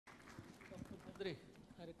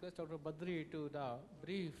I request Dr. Badri to the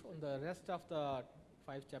brief on the rest of the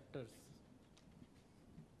 5 chapters.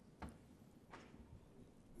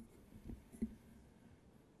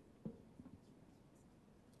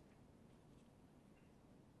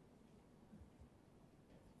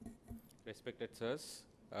 Respected sirs,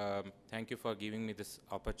 thank you for giving me this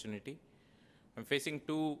opportunity. I'm facing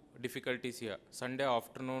two difficulties here, Sunday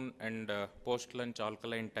afternoon and post-lunch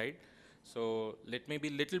alkaline tide. So let me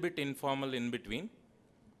be little bit informal in between.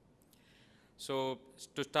 So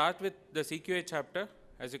to start with the CQA chapter,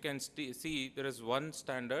 as you can see, there is one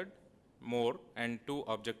standard more and two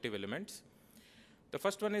objective elements. The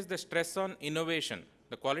first one is the stress on innovation.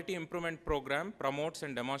 The quality improvement program promotes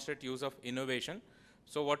and demonstrates use of innovation.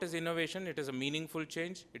 So what is innovation? It is a meaningful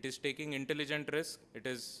change. It is taking intelligent risk. It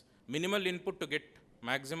is minimal input to get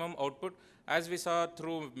maximum output. As we saw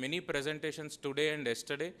through many presentations today and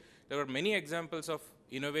yesterday, there were many examples of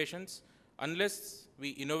innovations. Unless we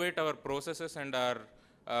innovate our processes and our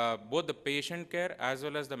both the patient care as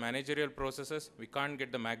well as the managerial processes, we can't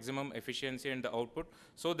get the maximum efficiency and the output.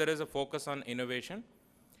 So there is a focus on innovation.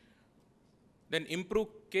 Then improve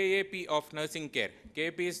KAP of nursing care.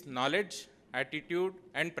 KAP is knowledge, attitude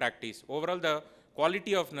and practice. Overall the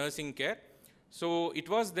quality of nursing care. So it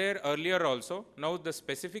was there earlier also. Now the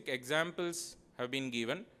specific examples have been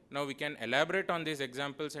given. Now we can elaborate on these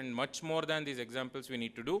examples, and much more than these examples we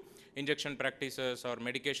need to do. Injection practices or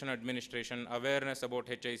medication administration, awareness about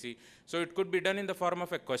HIC. So it could be done in the form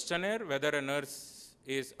of a questionnaire, whether a nurse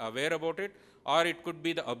is aware about it, or it could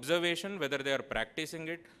be the observation, whether they are practicing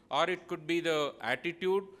it, or it could be the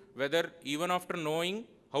attitude, whether even after knowing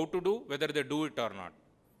how to do, whether they do it or not.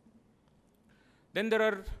 Then there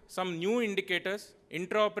are some new indicators,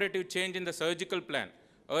 intraoperative change in the surgical plan.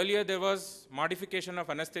 Earlier there was modification of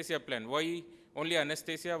anesthesia plan. Why only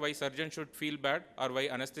anesthesia? Why surgeon should feel bad, or why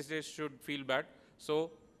anesthesia should feel bad?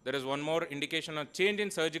 So there is one more indication of change in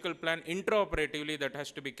surgical plan intraoperatively that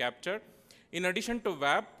has to be captured. In addition to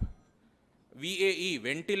VAP, VAE,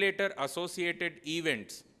 ventilator associated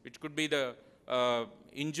events, which could be the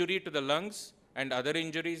injury to the lungs and other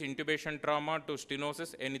injuries, intubation trauma to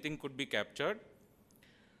stenosis, anything could be captured.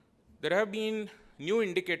 There have been new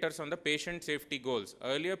indicators on the patient safety goals.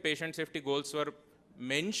 Earlier patient safety goals were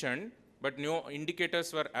mentioned, but new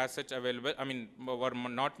indicators were as such available, were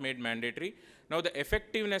not made mandatory. Now the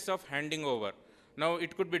effectiveness of handing over. Now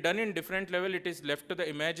it could be done in different level. It is left to the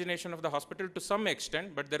imagination of the hospital to some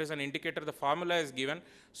extent, but there is an indicator, the formula is given.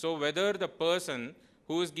 So whether the person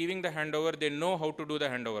who is giving the handover, they know how to do the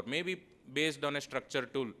handover, maybe based on a structure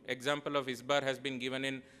tool. Example of ISBAR has been given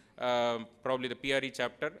in probably the PRE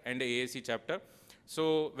chapter and the AAC chapter.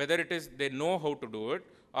 So whether it is they know how to do it,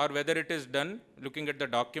 or whether it is done looking at the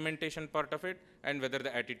documentation part of it and whether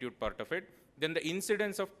the attitude part of it. Then the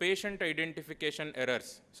incidence of patient identification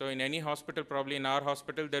errors. So in any hospital, probably in our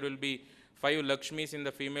hospital, there will be 5 Lakshmis in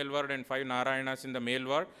the female ward and 5 Narayanas in the male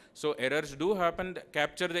ward. So errors do happen.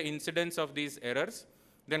 Capture the incidence of these errors.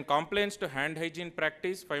 Then complaints to hand hygiene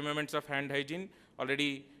practice, 5 moments of hand hygiene.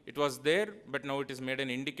 Already it was there, but now it is made an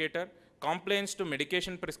indicator. Complaints to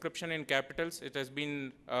medication prescription in capitals, it has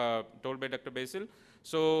been told by Dr. Basil.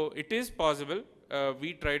 So it is possible,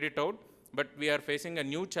 we tried it out, but we are facing a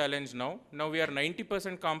new challenge now. Now we are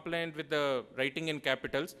 90% compliant with the writing in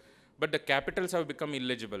capitals, but the capitals have become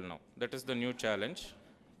illegible now. That is the new challenge.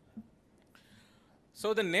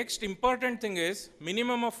 So the next important thing is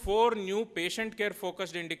minimum of 4 new patient care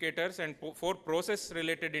focused indicators and 4 process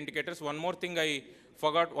related indicators. One more thing I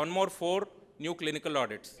forgot, 4 new clinical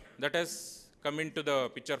audits. That has come into the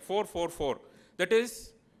picture, 4. That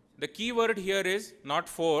is, the key word here is not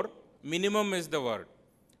 4, minimum is the word.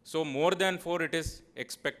 So more than 4 it is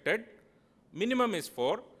expected, minimum is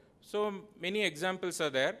 4. So many examples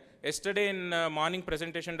are there. Yesterday in morning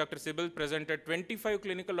presentation, Dr. Sibyl presented 25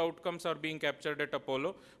 clinical outcomes are being captured at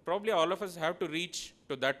Apollo. Probably all of us have to reach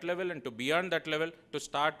to that level and to beyond that level. To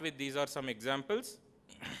start with, these are some examples.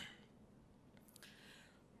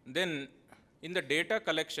 Then in the data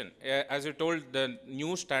collection, as you told, the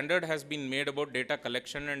new standard has been made about data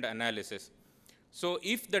collection and analysis. So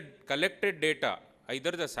if the collected data,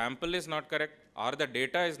 either the sample is not correct or the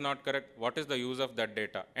data is not correct, what is the use of that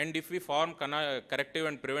data? And if we form corrective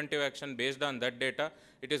and preventive action based on that data,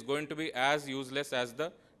 it is going to be as useless as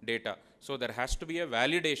the data. So there has to be a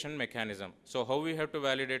validation mechanism. So how we have to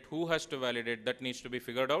validate, who has to validate, that needs to be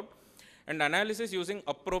figured out. And analysis using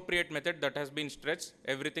appropriate method, that has been stretched.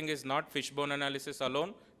 Everything is not fishbone analysis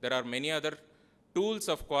alone. There are many other tools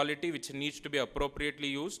of quality which needs to be appropriately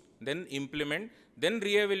used, then implement, then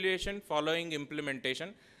re-evaluation following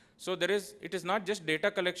implementation. So it is not just data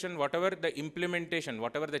collection, whatever the implementation,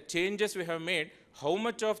 whatever the changes we have made, how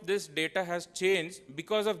much of this data has changed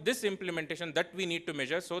because of this implementation, that we need to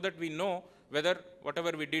measure so that we know whether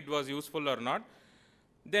whatever we did was useful or not.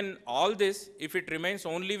 Then all this, if it remains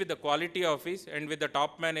only with the quality office and with the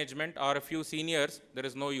top management or a few seniors, there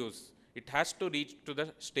is no use. It has to reach to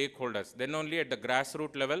the stakeholders. Then only at the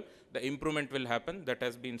grassroots level, the improvement will happen. That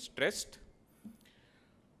has been stressed.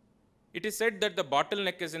 It is said that the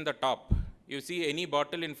bottleneck is in the top. You see any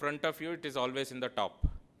bottle in front of you, it is always in the top.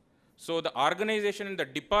 So the organization and the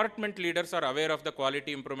department leaders are aware of the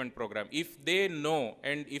quality improvement program. If they know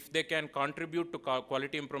and if they can contribute to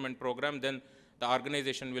quality improvement program, then the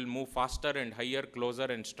organization will move faster and higher, closer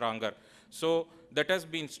and stronger. So that has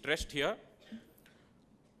been stressed here.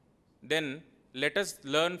 Then let us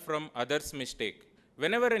learn from others' mistake.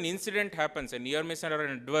 Whenever an incident happens, a near miss or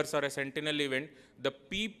an adverse or a sentinel event, the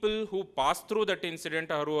people who pass through that incident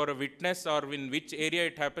or who are a witness or in which area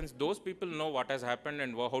it happens, those people know what has happened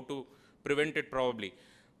and how to prevent it probably.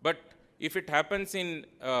 But if it happens in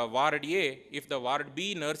Ward A, if the Ward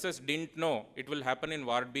B nurses didn't know, it will happen in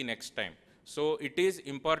Ward B next time. So it is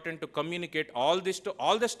important to communicate all this to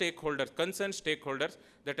all the stakeholders, concerned stakeholders,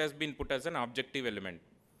 that has been put as an objective element.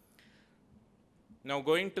 Now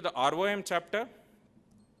going to the ROM chapter,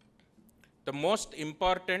 the most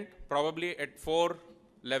important probably at 4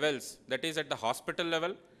 levels, that is at the hospital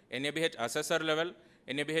level, NABH assessor level,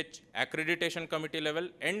 NABH accreditation committee level,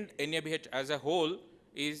 and NABH as a whole,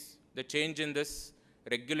 is the change in this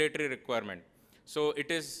regulatory requirement. So it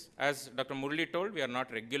is, as Dr. Murali told, we are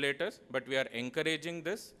not regulators, but we are encouraging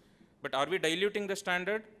this. But are we diluting the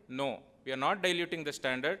standard? No, we are not diluting the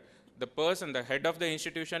standard. The person, the head of the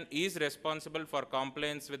institution, is responsible for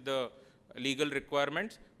compliance with the legal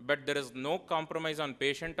requirements, but there is no compromise on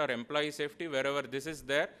patient or employee safety. Wherever this is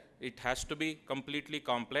there, it has to be completely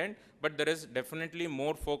compliant, but there is definitely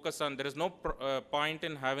more focus on, there is no point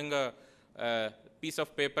in having a piece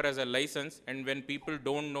of paper as a license and when people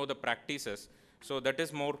don't know the practices. So that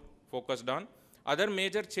is more focused on. Other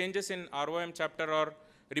major changes in ROM chapter are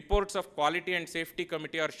reports of quality and safety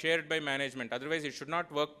committee are shared by management. Otherwise, it should not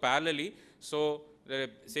work parallelly. So the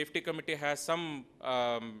safety committee has some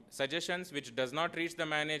suggestions which does not reach the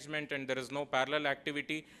management and there is no parallel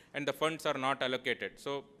activity and the funds are not allocated.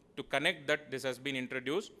 So to connect that, this has been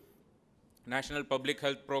introduced. National public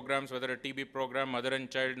health programs, whether a TB program, mother and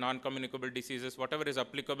child, non-communicable diseases, whatever is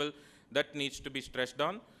applicable, that needs to be stressed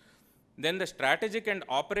on. Then the strategic and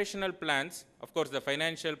operational plans, of course, the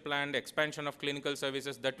financial plan, the expansion of clinical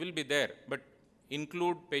services, that will be there, but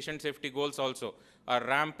include patient safety goals also. Our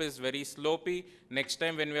ramp is very slopey. Next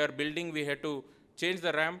time when we are building, we have to change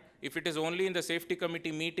the ramp. If it is only in the safety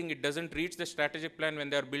committee meeting, it doesn't reach the strategic plan. When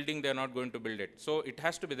they are building, they are not going to build it. So it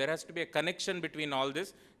has to be, there has to be a connection between all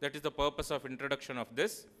this. That is the purpose of introduction of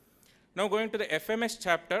this. Now going to the FMS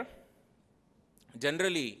chapter,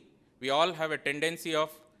 generally, we all have a tendency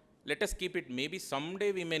of, let us keep it, maybe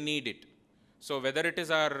someday we may need it. So whether it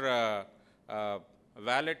is our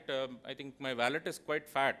wallet, I think my wallet is quite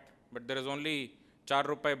fat, but there is only 4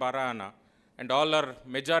 rupai 12 ana, and all our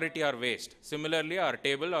majority are waste. Similarly, our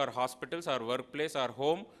table, our hospitals, our workplace, our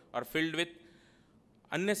home are filled with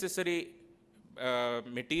unnecessary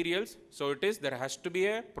materials. So it is, there has to be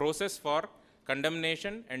a process for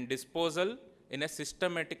condemnation and disposal in a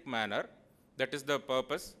systematic manner. That is the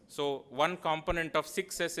purpose. So one component of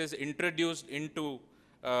 6S is introduced into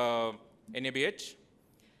NABH.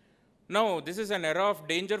 Now, this is an era of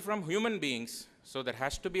danger from human beings. So there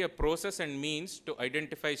has to be a process and means to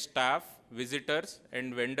identify staff, visitors,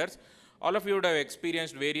 and vendors. All of you would have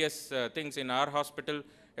experienced various things in our hospital.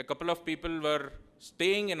 A couple of people were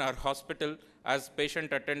staying in our hospital as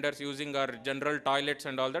patient attenders using our general toilets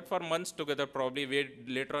and all that for months together. Probably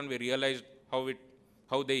later on we realized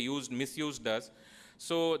how they misused us.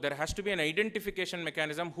 So there has to be an identification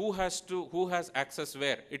mechanism, who has access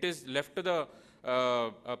where. It is left to the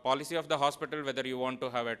policy of the hospital, whether you want to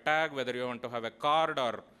have a tag, whether you want to have a card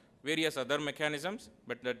or various other mechanisms,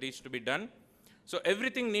 but that needs to be done. So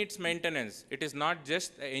everything needs maintenance. It is not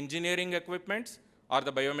just engineering equipments or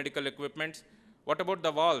the biomedical equipments. What about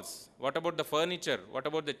the walls? What about the furniture? What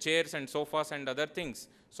about the chairs and sofas and other things?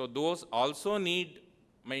 So those also need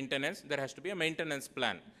maintenance. There has to be a maintenance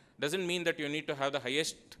plan. Doesn't mean that you need to have the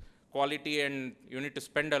highest quality and you need to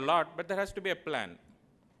spend a lot, but there has to be a plan.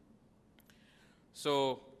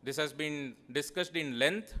 So this has been discussed in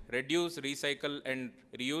length: reduce, recycle, and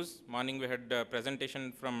reuse. Morning we had a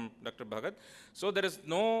presentation from Dr. Bhagat. So there is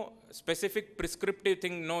no specific prescriptive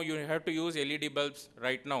thing, no, you have to use LED bulbs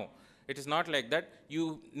right now. It is not like that.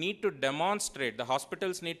 You need to demonstrate, the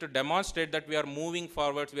hospitals need to demonstrate that we are moving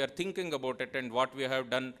forwards, we are thinking about it and what we have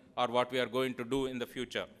done or what we are going to do in the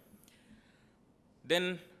future.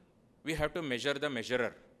 Then we have to measure the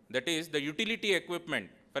measurer. That is the utility equipment.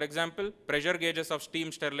 For example, pressure gauges of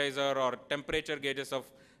steam sterilizer or temperature gauges of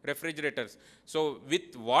refrigerators. So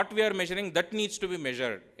with what we are measuring, that needs to be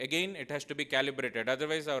measured. Again, it has to be calibrated.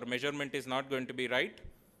 Otherwise, our measurement is not going to be right.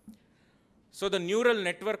 So the neural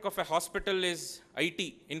network of a hospital is IT,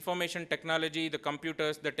 information technology, the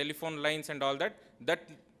computers, the telephone lines and all that. That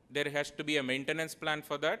there has to be a maintenance plan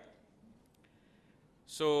for that.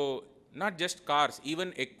 So not just cars,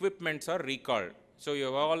 even equipments are recalled. So you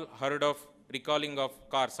have all heard of recalling of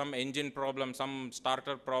cars, some engine problem, some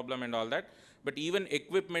starter problem and all that. But even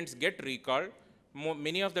equipments get recalled.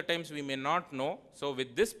 Many of the times we may not know. So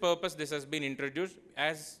with this purpose, this has been introduced.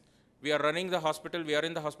 As we are running the hospital, we are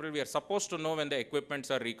in the hospital, we are supposed to know when the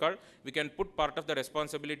equipments are recalled. We can put part of the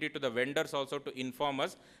responsibility to the vendors also to inform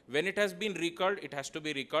us. When it has been recalled, it has to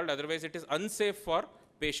be recalled. Otherwise, it is unsafe for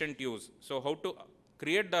patient use. So how to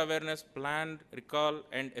create the awareness, plan, recall,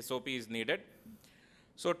 and SOP is needed.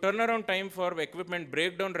 So turnaround time for equipment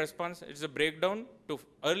breakdown response, it's a breakdown to,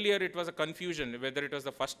 earlier it was a confusion whether it was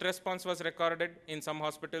the first response was recorded in some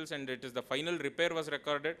hospitals and it is the final repair was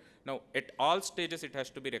recorded. Now at all stages it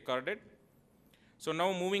has to be recorded. So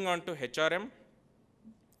now moving on to HRM.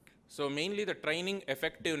 So mainly the training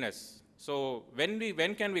effectiveness. So when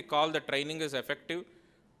can we call the training is effective?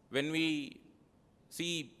 When we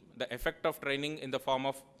see the effect of training in the form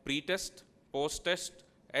of pre-test, post-test,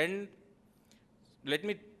 and let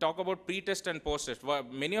me talk about pre-test and post-test.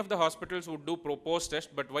 Many of the hospitals would do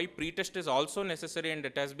post-test, but why pre-test is also necessary and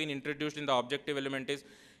it has been introduced in the objective element is,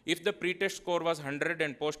 if the pre-test score was 100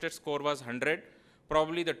 and post-test score was 100,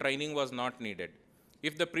 probably the training was not needed.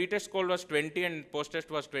 If the pre-test score was 20 and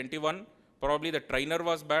post-test was 21, probably the trainer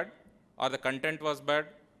was bad, or the content was bad,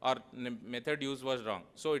 or method used was wrong.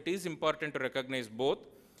 So it is important to recognize both.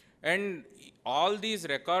 And all these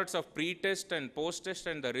records of pre-test and post-test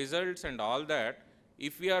and the results and all that,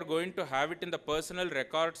 if we are going to have it in the personal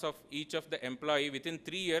records of each of the employee, within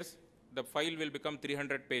 3 years, the file will become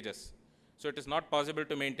 300 pages. So it is not possible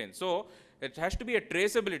to maintain. So it has to be a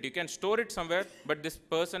traceability. You can store it somewhere, but this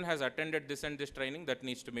person has attended this and this training, that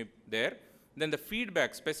needs to be there. Then the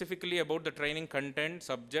feedback specifically about the training content,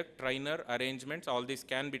 subject, trainer, arrangements, all these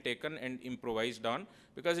can be taken and improvised on,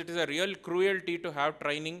 because it is a real cruelty to have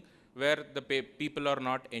training where the people are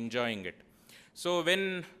not enjoying it. So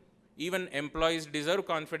when even employees deserve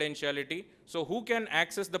confidentiality, so who can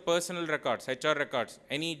access the personal records, HR records?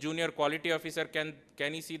 Any junior quality officer, can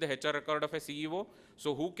he see the HR record of a CEO?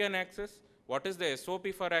 So who can access? What is the SOP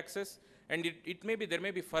for access? And it may be, there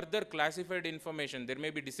may be further classified information, there may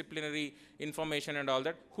be disciplinary information and all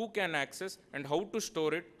that. Who can access and how to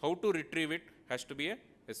store it, how to retrieve it, has to be a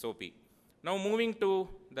SOP. Now moving to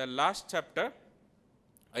the last chapter,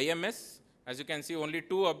 IMS. As you can see, only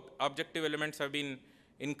 2 objective elements have been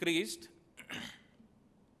increased.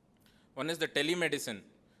 One is the telemedicine,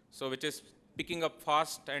 so which is picking up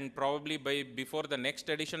fast, and probably before the next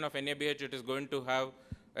edition of NABH, it is going to have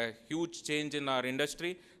a huge change in our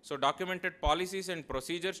industry. So documented policies and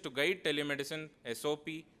procedures to guide telemedicine, SOP,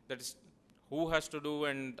 that is who has to do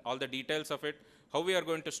and all the details of it, how we are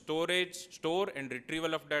going to store and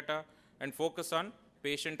retrieval of data, and focus on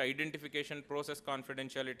patient identification, process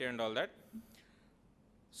confidentiality and all that.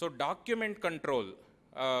 So document control,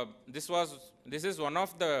 this is one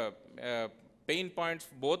of the pain points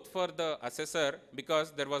both for the assessor,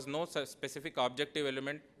 because there was no specific objective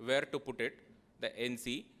element where to put it, the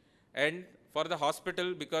NC, and for the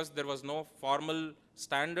hospital, because there was no formal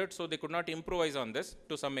standard, so they could not improvise on this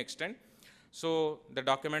to some extent. So the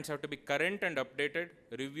documents have to be current and updated,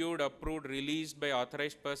 reviewed, approved, released by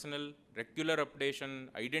authorized personnel, regular updation,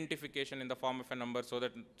 identification in the form of a number, so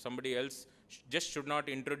that somebody else just should not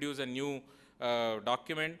introduce a new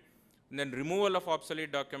document. And then removal of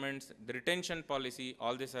obsolete documents, the retention policy,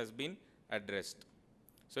 all this has been addressed.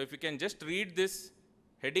 So if you can just read this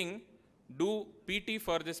heading, do PT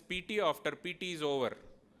for this PT after PT is over.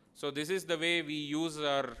 So this is the way we use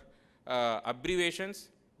our abbreviations.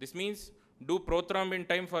 This means do prothrombin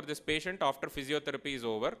time for this patient after physiotherapy is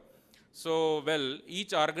over. So, well,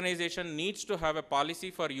 each organization needs to have a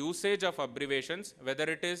policy for usage of abbreviations, whether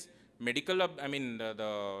it is medical,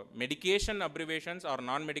 the medication abbreviations or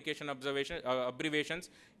non-medication abbreviations.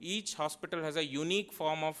 Each hospital has a unique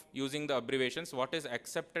form of using the abbreviations. What is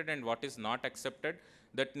accepted and what is not accepted,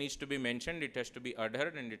 that needs to be mentioned. It has to be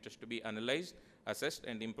adhered and it has to be analyzed, assessed,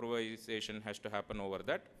 and improvisation has to happen over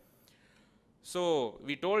that. So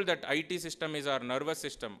we told that IT system is our nervous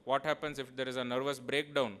system. What happens if there is a nervous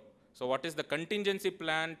breakdown? So what is the contingency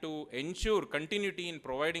plan to ensure continuity in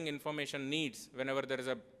providing information needs whenever there is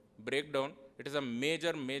a breakdown? It is a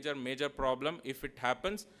major problem if it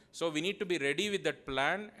happens. So we need to be ready with that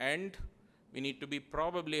plan, and we need to be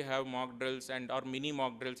probably have mock drills and or mini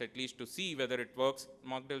mock drills at least to see whether it works.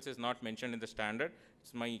 Mock drills is not mentioned in the standard.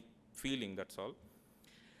 It's my feeling, that's all.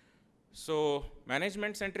 So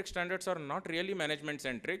management centric standards are not really management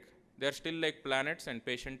centric. They are still like planets and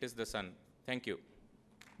patient is the sun. Thank you.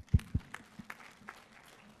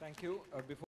 Thank you. Before